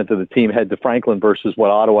commitment that the team had to Franklin versus what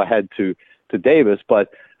Ottawa had to Davis.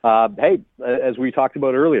 But hey, as we talked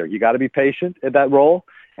about earlier, you got to be patient at that role.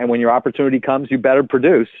 And when your opportunity comes, you better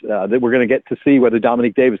produce. That we're going to get to see whether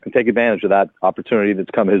Dominique Davis can take advantage of that opportunity that's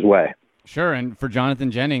come his way. Sure, and for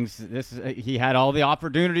Jonathan Jennings, he had all the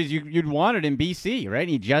opportunities you'd wanted in BC, right?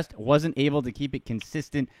 He just wasn't able to keep it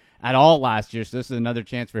consistent at all last year, so this is another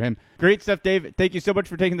chance for him. Great stuff, Dave. Thank you so much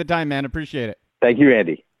for taking the time, man. Appreciate it. Thank you,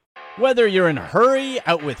 Andy. Whether you're in a hurry,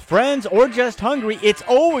 out with friends, or just hungry, it's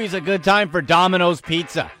always a good time for Domino's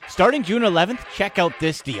Pizza. Starting June 11th, check out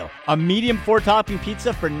this deal. A medium 4-topping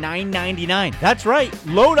pizza for $9.99. That's right.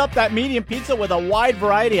 Load up that medium pizza with a wide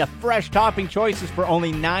variety of fresh topping choices for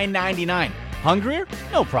only $9.99. Hungrier?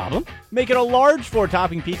 No problem. Make it a large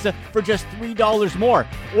 4-topping pizza for just $3 more.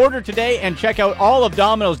 Order today and check out all of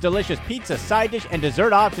Domino's delicious pizza, side dish, and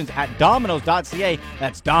dessert options at Domino's.ca.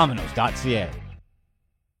 That's Domino's.ca.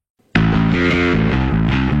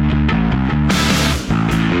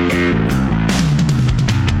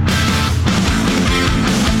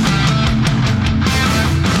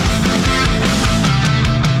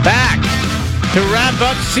 Back to wrap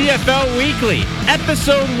up CFL Weekly,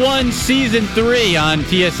 Episode 1, Season 3 on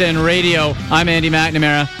TSN Radio. I'm Andy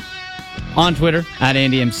McNamara. On Twitter, at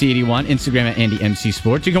AndyMC81. Instagram, at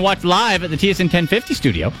AndyMCSports. You can watch live at the TSN 1050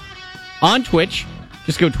 studio. On Twitch,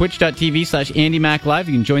 just go twitch.tv/AndyMacLive.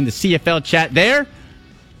 You can join the CFL chat there.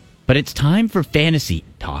 But it's time for fantasy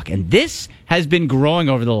talk. And this has been growing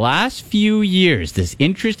over the last few years, this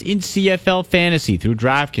interest in CFL fantasy through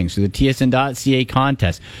DraftKings, through the TSN.ca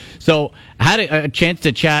contest. So I had a chance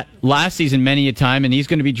to chat last season many a time, and he's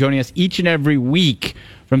going to be joining us each and every week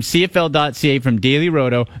from CFL.ca, from Daily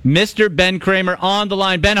Roto, Mr. Ben Kramer on the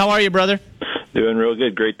line. Ben, how are you, brother? Doing real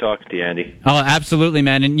good. Great talking to you, Andy. Oh, absolutely,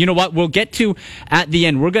 man. And you know what? We'll get to at the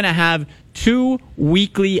end. We're going to have 2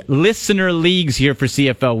 weekly listener leagues here for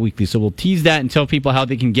CFL Weekly. So we'll tease that and tell people how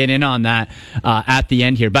they can get in on that at the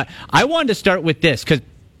end here. But I wanted to start with this because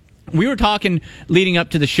we were talking leading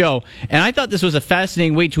up to the show, and I thought this was a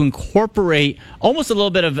fascinating way to incorporate almost a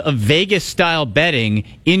little bit of Vegas-style betting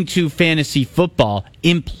into fantasy football.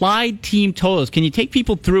 Implied team totals. Can you take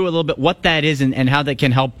people through a little bit what that is and how that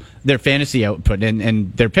can help their fantasy output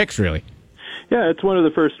and their picks, really? Yeah, it's one of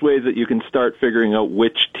the first ways that you can start figuring out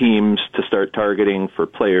which teams to start targeting for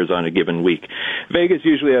players on a given week. Vegas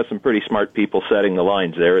usually has some pretty smart people setting the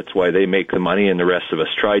lines there. It's why they make the money and the rest of us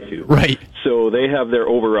try to. Right. So they have their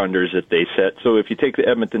over-unders that they set. So if you take the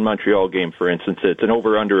Edmonton-Montreal game, for instance, it's an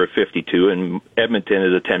over-under of 52, and Edmonton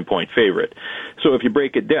is a 10-point favorite. So if you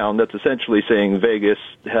break it down, that's essentially saying Vegas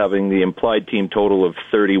having the implied team total of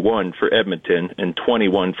 31 for Edmonton and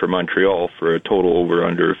 21 for Montreal for a total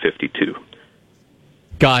over-under of 52.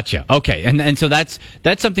 Gotcha. Okay. And so that's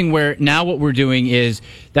something where now what we're doing is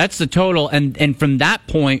that's the total. And from that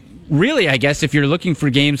point, really, I guess if you're looking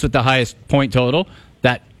for games with the highest point total,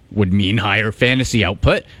 that would mean higher fantasy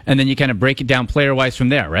output. And then you kind of break it down player-wise from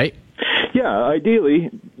there, right? Yeah,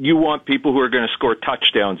 ideally, you want people who are going to score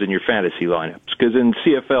touchdowns in your fantasy lineups, because in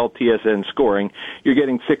CFL TSN scoring, you're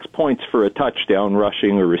getting 6 points for a touchdown,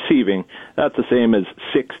 rushing or receiving. That's the same as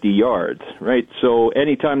 60 yards, right? So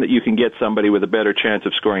anytime that you can get somebody with a better chance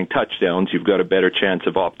of scoring touchdowns, you've got a better chance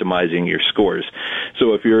of optimizing your scores.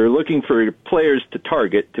 So if you're looking for players to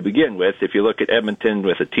target to begin with, if you look at Edmonton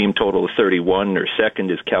with a team total of 31, or second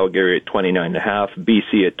is Calgary at 29.5,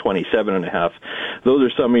 BC at 27.5, those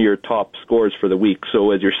are some of your top scores for the week. So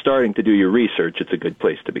as you're starting to do your research, it's a good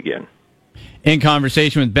place to begin. In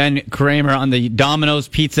conversation with Ben Kramer on the Domino's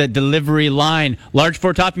Pizza delivery line. Large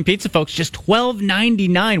 4-topping pizza, folks, just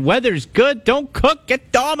 $12.99. Weather's good. Don't cook.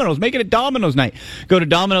 Get Domino's. Make it a Domino's night. Go to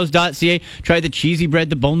Domino's.ca. Try the cheesy bread,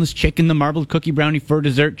 the boneless chicken, the marbled cookie brownie for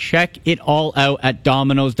dessert. Check it all out at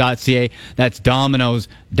Domino's.ca. That's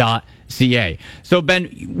Domino's.ca. So,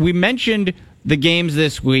 Ben, we mentioned the games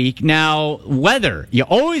this week. Now, weather. You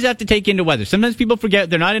always have to take into weather. Sometimes people forget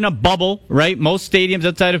they're not in a bubble, right? Most stadiums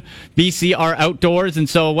outside of BC are outdoors, and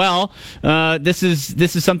so, this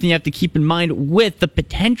is something you have to keep in mind with the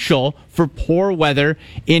potential for poor weather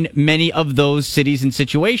in many of those cities and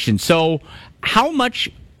situations. So, how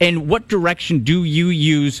much and what direction do you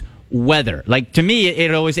use weather? Like, to me,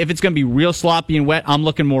 it always, if it's going to be real sloppy and wet, I'm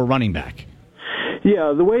looking more running back.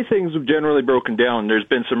 Yeah, the way things have generally broken down, there's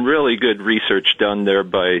been some really good research done there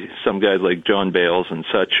by some guys like John Bales and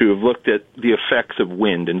such who have looked at the effects of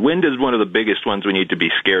wind. And wind is one of the biggest ones we need to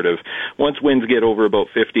be scared of. Once winds get over about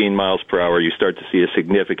 15 miles per hour, you start to see a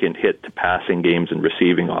significant hit to passing games and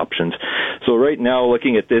receiving options. So right now,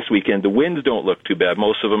 looking at this weekend, the winds don't look too bad.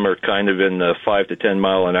 Most of them are kind of in the 5 to 10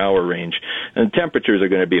 mile an hour range. And the temperatures are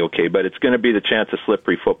going to be okay, but it's going to be the chance of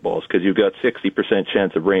slippery footballs, because you've got 60%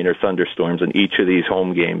 chance of rain or thunderstorms in each of these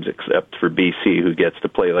home games, except for BC, who gets to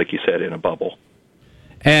play, like you said, in a bubble.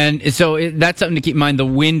 And so that's something to keep in mind, the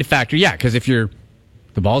wind factor. Yeah, because if the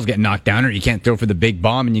ball's getting knocked down, or you can't throw for the big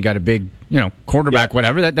bomb, and you got a big, quarterback,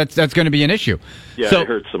 whatever, that's going to be an issue. Yeah, so, it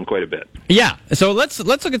hurts them quite a bit. Yeah, so let's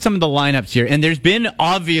look at some of the lineups here. And there's been,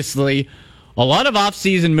 obviously, a lot of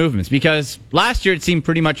off-season movements, because last year it seemed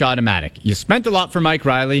pretty much automatic. You spent a lot for Mike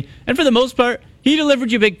Riley, and for the most part, he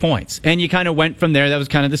delivered you big points, and you kind of went from there. That was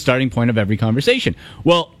kind of the starting point of every conversation.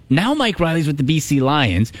 Well, now Mike Riley's with the BC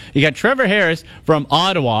Lions. You got Trevor Harris from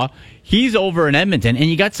Ottawa. He's over in Edmonton, and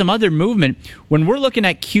you got some other movement. When we're looking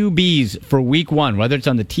at QBs for week one, whether it's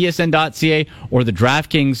on the TSN.ca or the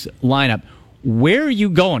DraftKings lineup, where are you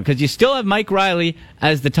going? Because you still have Mike Riley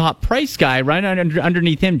as the top price guy. Right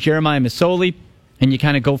underneath him, Jeremiah Masoli, and you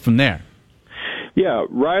kind of go from there. Yeah,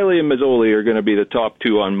 Riley and Mazzoli are going to be the top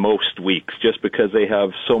two on most weeks, just because they have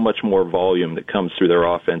so much more volume that comes through their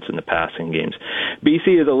offense in the passing games.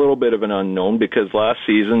 BC is a little bit of an unknown, because last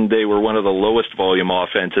season they were one of the lowest volume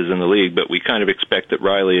offenses in the league, but we kind of expect that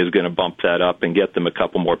Riley is going to bump that up and get them a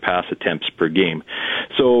couple more pass attempts per game.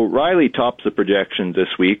 So Riley tops the projections this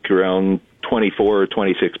week around 24 or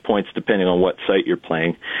 26 points, depending on what site you're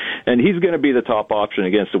playing. And he's going to be the top option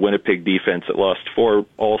against the Winnipeg defense that lost 4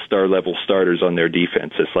 all-star level starters on their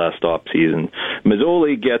defense this last offseason.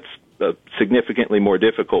 Mazzoli gets a significantly more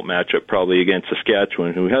difficult matchup probably against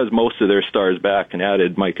Saskatchewan, who has most of their stars back and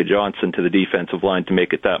added Micah Johnson to the defensive line to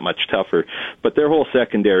make it that much tougher. But their whole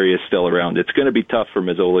secondary is still around. It's going to be tough for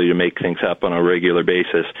Mazzoli to make things happen on a regular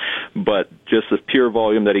basis, but just the pure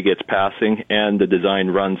volume that he gets passing and the design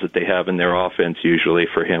runs that they have in their offense usually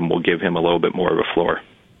for him will give him a little bit more of a floor.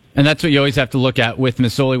 And that's what you always have to look at with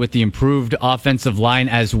Masoli, with the improved offensive line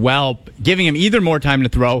as well, giving him either more time to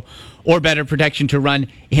throw or better protection to run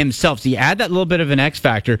himself. So you add that little bit of an X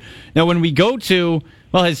factor. Now, when we go to,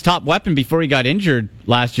 his top weapon before he got injured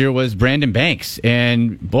last year was Brandon Banks.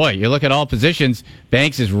 And boy, you look at all positions,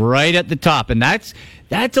 Banks is right at the top. And that's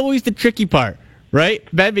always the tricky part, right,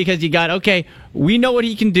 Ben? Because you got, we know what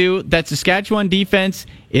he can do. That Saskatchewan defense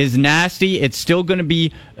is nasty. It's still going to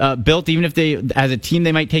be built, even if they, as a team,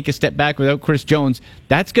 they might take a step back without Chris Jones.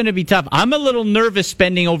 That's going to be tough. I'm a little nervous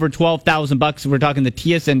spending over $12,000. We're talking the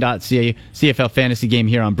TSN.ca CFL fantasy game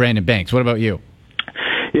here on Brandon Banks. What about you?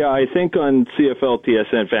 Yeah, I think on CFL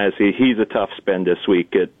TSN Fantasy, he's a tough spend this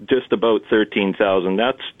week at just about $13,000.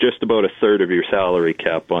 That's just about a third of your salary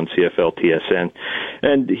cap on CFL TSN.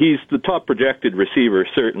 And he's the top projected receiver,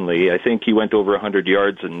 certainly. I think he went over 100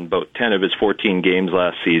 yards in about 10 of his 14 games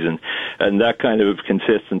last season. And that kind of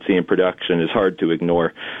consistency in production is hard to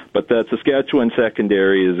ignore. But that Saskatchewan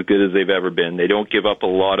secondary is as good as they've ever been. They don't give up a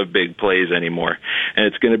lot of big plays anymore. And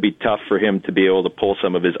it's going to be tough for him to be able to pull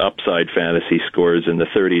some of his upside fantasy scores in the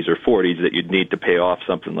 30s or 40s that you'd need to pay off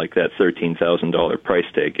something like that $13,000 price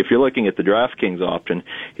tag. If you're looking at the DraftKings option,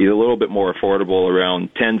 he's a little bit more affordable,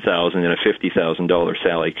 around $10,000 and a $50,000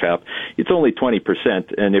 salary cap. It's only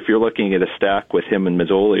 20%, and if you're looking at a stack with him and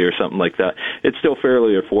Mazzoli or something like that, it's still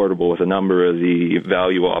fairly affordable with a number of the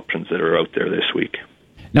value options that are out there this week.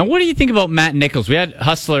 Now, what do you think about Matt Nichols? We had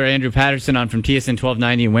hustler Andrew Patterson on from TSN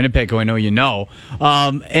 1290 in Winnipeg, who I know you know.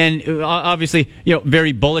 And obviously,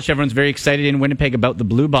 very bullish. Everyone's very excited in Winnipeg about the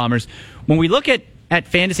Blue Bombers. When we look at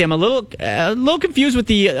fantasy, I'm a little confused with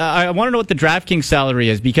I want to know what the DraftKings salary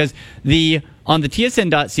is, because on the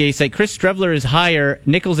TSN.ca site, Chris Streveler is higher.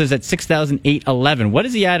 Nichols is at $6,811. What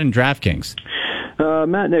is he at in DraftKings?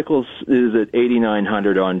 Matt Nichols is at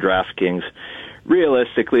 $8,900 on DraftKings.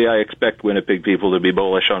 Realistically, I expect Winnipeg people to be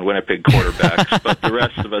bullish on Winnipeg quarterbacks, but the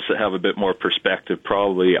rest of us that have a bit more perspective,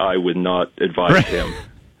 probably I would not advise him.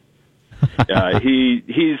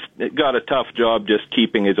 He's got a tough job just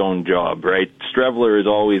keeping his own job, right? Streveler is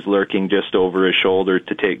always lurking just over his shoulder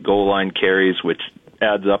to take goal line carries, which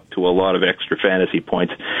adds up to a lot of extra fantasy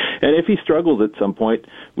points. And if he struggles at some point,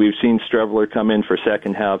 we've seen Streveler come in for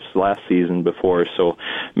second halves last season before. So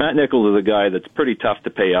Matt Nichols is a guy that's pretty tough to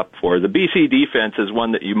pay up for. The BC defense is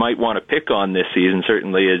one that you might want to pick on this season,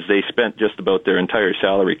 certainly, as they spent just about their entire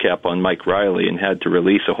salary cap on Mike Riley and had to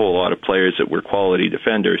release a whole lot of players that were quality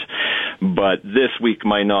defenders. But this week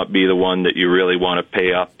might not be the one that you really want to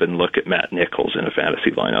pay up and look at Matt Nichols in a fantasy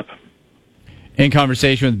lineup. In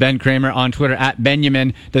conversation with Ben Kramer on Twitter, at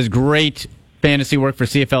Benjamin, does great fantasy work for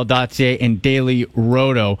CFL.ca and Daily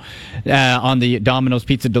Roto on the Domino's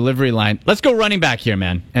Pizza delivery line. Let's go running back here,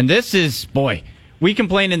 man. And this is, we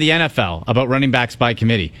complain in the NFL about running backs by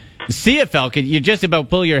committee. The CFL, you just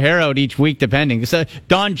about pull your hair out each week, depending. So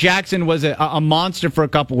Don Jackson was a monster for a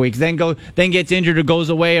couple weeks, then gets injured or goes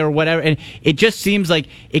away or whatever. And it just seems like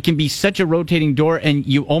it can be such a rotating door, and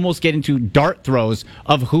you almost get into dart throws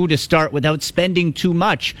of who to start without spending too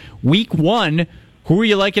much. Week 1, who are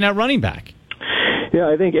you liking at running back? Yeah,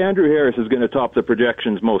 I think Andrew Harris is going to top the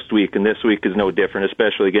projections most week, and this week is no different,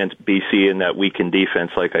 especially against BC in that weakened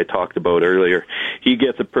defense like I talked about earlier. He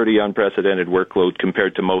gets a pretty unprecedented workload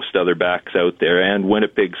compared to most other backs out there, and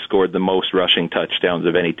Winnipeg scored the most rushing touchdowns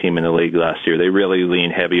of any team in the league last year. They really lean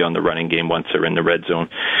heavy on the running game once they're in the red zone.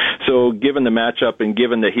 So given the matchup and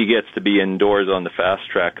given that he gets to be indoors on the fast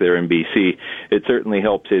track there in BC, it certainly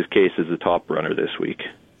helps his case as a top runner this week.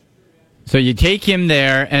 So you take him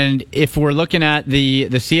there, and if we're looking at the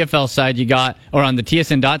CFL side, or on the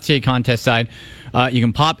TSN.ca contest side, you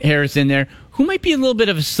can pop Harris in there. Who might be a little bit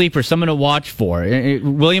of a sleeper, someone to watch for?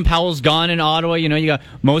 William Powell's gone in Ottawa. You got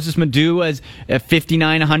Moses Madu as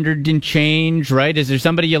 5,900 and change, right? Is there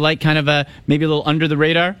somebody you like, kind of maybe a little under the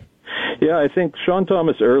radar? Yeah, I think Sean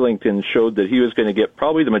Thomas Erlington showed that he was going to get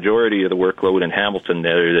probably the majority of the workload in Hamilton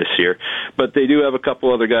there this year. But they do have a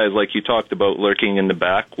couple other guys, like you talked about, lurking in the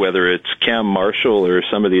back, whether it's Cam Marshall or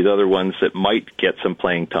some of these other ones that might get some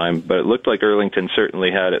playing time. But it looked like Erlington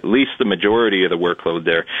certainly had at least the majority of the workload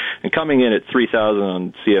there. And coming in at 3,000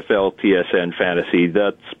 on CFL TSN Fantasy,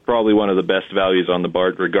 that's probably one of the best values on the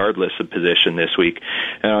board, regardless of position this week.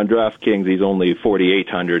 And on DraftKings, he's only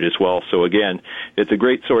 4,800 as well. So again, it's a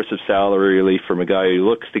great source of salary relief from a guy who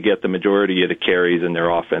looks to get the majority of the carries in their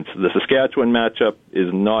offense. The Saskatchewan matchup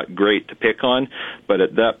is not great to pick on, but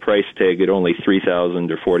at that price tag at only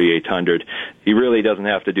 3,000 or 4,800, he really doesn't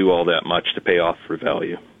have to do all that much to pay off for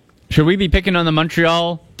value. Should we be picking on the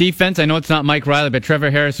Montreal defense? I know it's not Mike Riley, but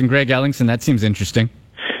Trevor Harris and Greg Ellingson, that seems interesting.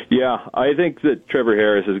 Yeah, I think that Trevor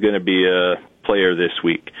Harris is going to be a player this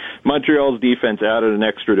week. Montreal's defense added an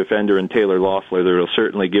extra defender in Taylor Loeffler that will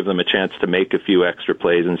certainly give them a chance to make a few extra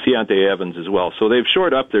plays, and Ciante Evans as well. So they've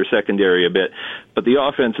shored up their secondary a bit, but the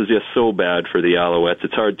offense is just so bad for the Alouettes.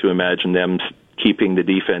 It's hard to imagine them keeping the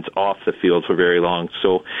defense off the field for very long.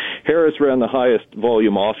 So Harris ran the highest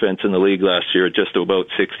volume offense in the league last year at just about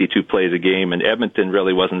 62 plays a game, and Edmonton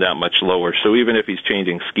really wasn't that much lower. So even if he's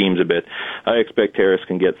changing schemes a bit, I expect Harris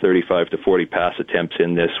can get 35 to 40 pass attempts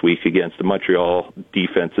in this week against the Montreal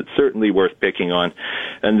defense. It's certainly worth picking on.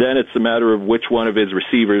 And then it's a matter of which one of his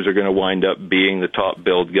receivers are going to wind up being the top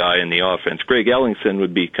billed guy in the offense. Greg Ellingson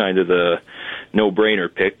would be kind of the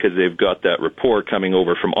no-brainer pick because they've got that rapport coming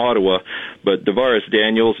over from Ottawa, but Davaris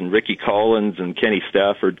Daniels and Ricky Collins and Kenny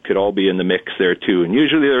Stafford could all be in the mix there too. And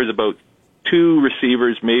usually there's about 2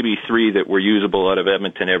 receivers, maybe 3 that were usable out of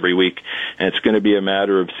Edmonton every week, and it's going to be a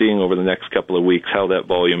matter of seeing over the next couple of weeks how that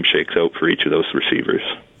volume shakes out for each of those receivers.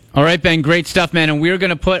 All right, Ben, great stuff, man. And we're going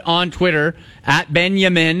to put on Twitter at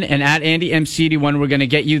Benjamin and at AndyMCD1, we're going to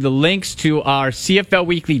get you the links to our CFL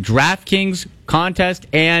Weekly DraftKings contest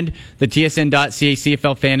and the TSN.ca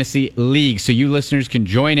CFL Fantasy League. So you listeners can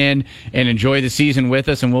join in and enjoy the season with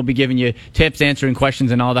us, and we'll be giving you tips, answering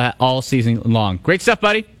questions, and all that all season long. Great stuff,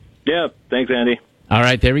 buddy. Yeah, thanks, Andy. All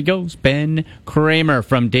right, there he goes. Ben Kramer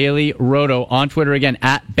from Daily Roto on Twitter again,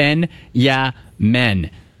 at BenYamen.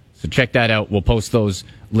 So check that out. We'll post those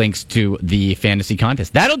links to the fantasy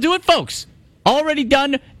contest. That'll do it, folks. Already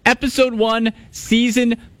done. Episode 1,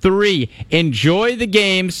 Season 3. Enjoy the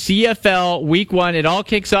game. CFL Week 1. It all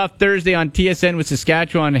kicks off Thursday on TSN with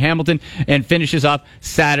Saskatchewan and Hamilton and finishes off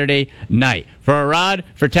Saturday night. For Arad,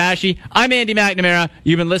 for Tashi, I'm Andy McNamara.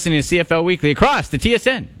 You've been listening to CFL Weekly across the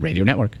TSN Radio Network.